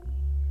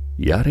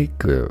यार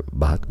एक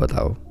बात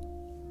बताओ,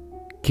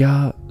 क्या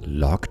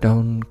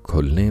लॉकडाउन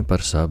खुलने पर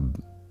सब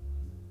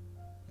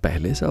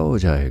पहले सा हो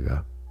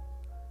जाएगा?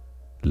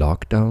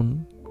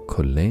 लॉकडाउन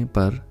खुलने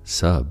पर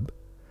सब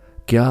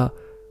क्या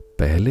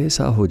पहले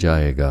सा हो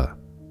जाएगा?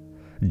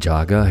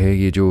 जागा है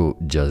ये जो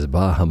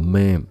जज्बा हम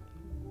में,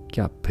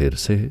 क्या फिर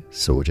से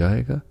सो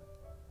जाएगा?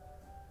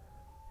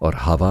 और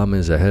हवा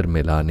में जहर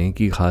मिलाने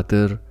की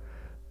खातिर,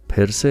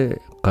 फिर से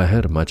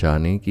कहर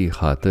मचाने की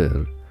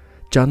खातिर,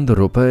 चंद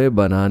रुपए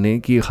बनाने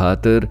की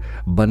खातिर,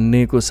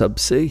 बनने को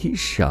सबसे ही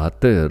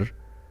शातिर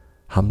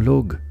हम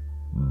लोग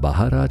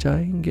बाहर आ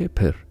जाएंगे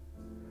फिर?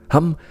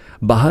 हम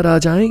बाहर आ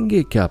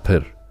जाएंगे क्या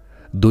फिर?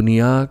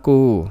 दुनिया को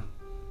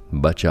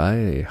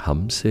बचाए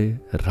हमसे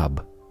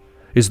रब,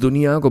 इस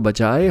दुनिया को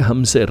बचाए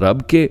हमसे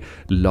रब के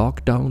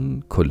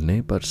लॉकडाउन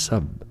खुलने पर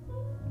सब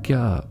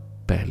क्या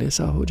पहले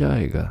सा हो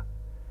जाएगा?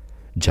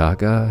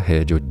 जागा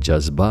है जो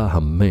जज्बा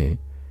हम में,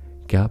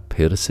 क्या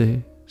फिर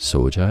से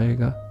सो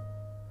जाएगा?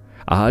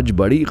 आज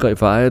बड़ी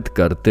किफायत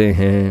करते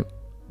हैं,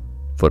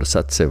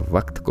 फुर्सत से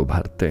वक्त को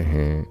भरते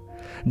हैं,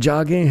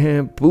 जागे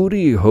हैं,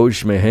 पूरी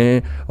होश में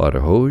हैं और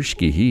होश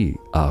की ही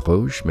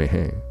आगोश में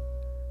हैं।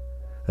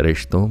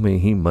 रिश्तों में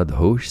ही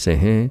मदहोश से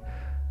हैं,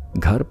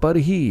 घर पर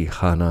ही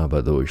खाना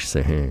बदोश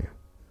से हैं।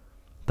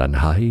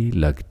 तन्हाई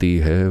लगती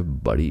है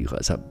बड़ी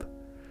गजब,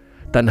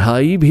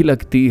 तन्हाई भी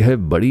लगती है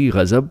बड़ी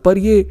गजब, पर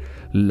ये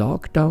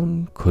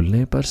लॉकडाउन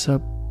खुलने पर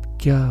सब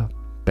क्या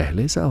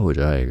पहले सा हो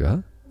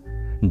जाएगा?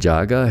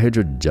 जागा है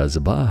जो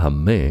जज्बा हम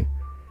में,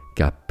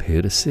 क्या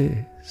फिर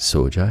से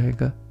सो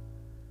जाएगा?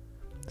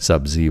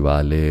 सब्जी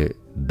वाले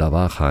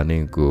दवा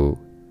खाने को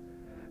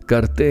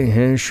करते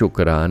हैं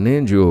शुक्राने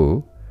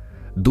जो,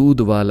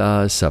 दूध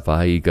वाला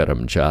सफाई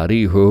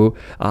कर्मचारी हो,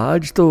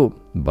 आज तो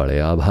बड़े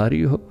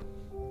आभारी हो,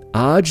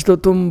 आज तो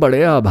तुम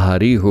बड़े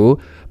आभारी हो।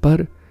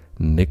 पर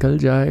निकल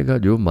जाएगा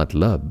जो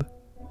मतलब,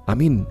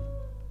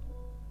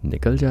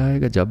 निकल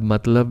जाएगा जब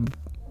मतलब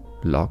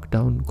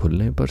लॉकडाउन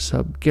खुलने पर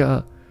सब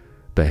क्या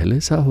पहले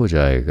सा हो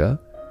जाएगा?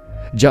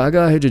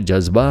 जागा है जो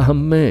जज्बा हम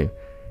में,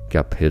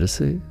 क्या फिर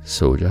से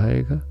सो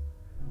जाएगा?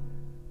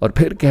 और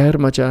फिर कहर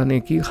मचाने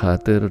की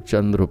खातिर,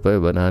 चंद रुपए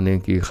बनाने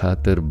की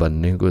खातिर,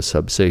 बनने को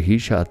सबसे ही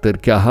शातिर,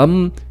 क्या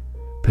हम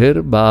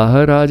फिर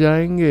बाहर आ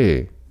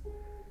जाएंगे?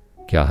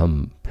 क्या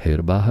हम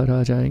फिर बाहर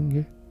आ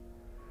जाएंगे?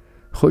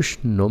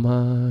 खुशनुमा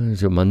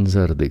जो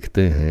मंजर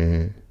दिखते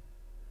हैं,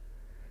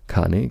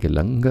 खाने के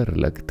लंगर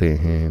लगते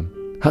हैं,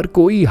 हर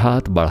कोई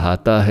हाथ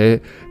बढ़ाता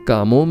है,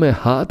 कामों में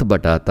हाथ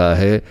बटाता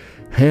है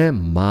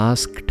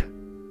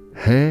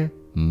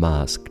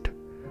मास्क्ड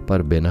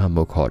पर बिना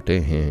मुखौटे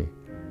हैं,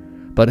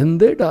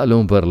 परिंदे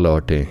डालों पर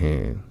लौटे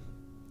हैं।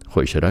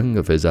 खुश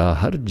रंग फिजा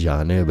हर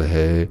जानिब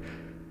है,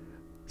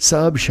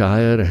 सब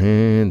शायर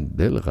हैं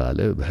दिल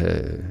गालिब है।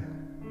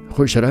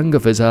 खुश रंग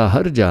फिजा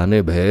हर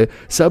जानिब है,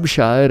 सब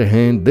शायर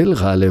हैं दिल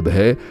गालिब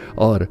है।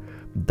 और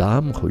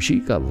दाम खुशी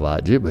का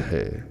वाजिब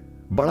है,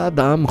 बड़ा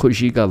दाम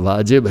खुशी का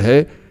वाजिब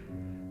है।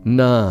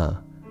 ना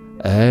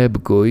ऐब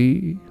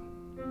कोई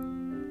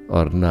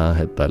और ना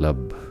है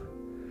तलब,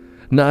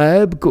 ना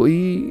ऐब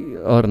कोई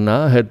और ना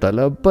है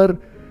तलब, पर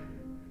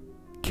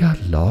क्या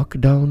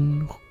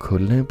लॉकडाउन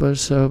खुलने पर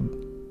सब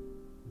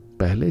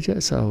पहले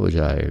जैसा हो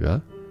जाएगा?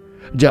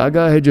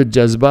 जागा है जो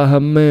जज्बा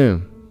हम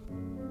में,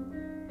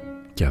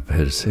 क्या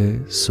फिर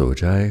से सो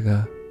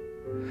जाएगा?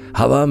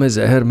 हवा में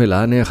जहर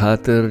मिलाने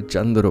खातिर,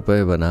 चंद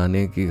रुपए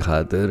बनाने की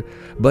खातिर,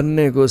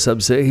 बनने को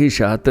सबसे ही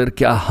शातिर,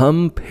 क्या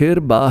हम फिर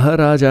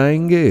बाहर आ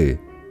जाएंगे?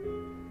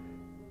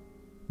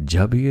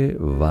 जब ये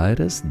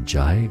वायरस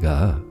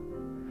जाएगा,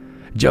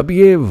 जब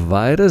ये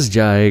वायरस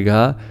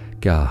जाएगा,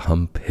 क्या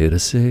हम फिर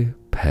से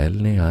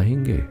फैलने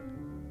आएंगे?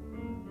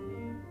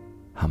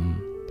 हम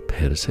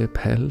फिर से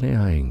फैलने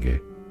आएंगे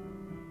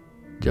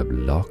जब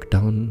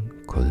लॉकडाउन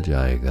खुल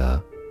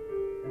जाएगा?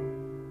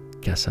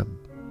 क्या सब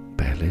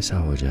पहले सा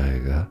हो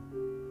जाएगा?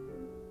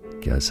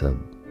 क्या सब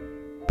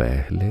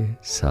पहले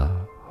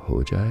सा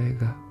हो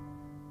जाएगा?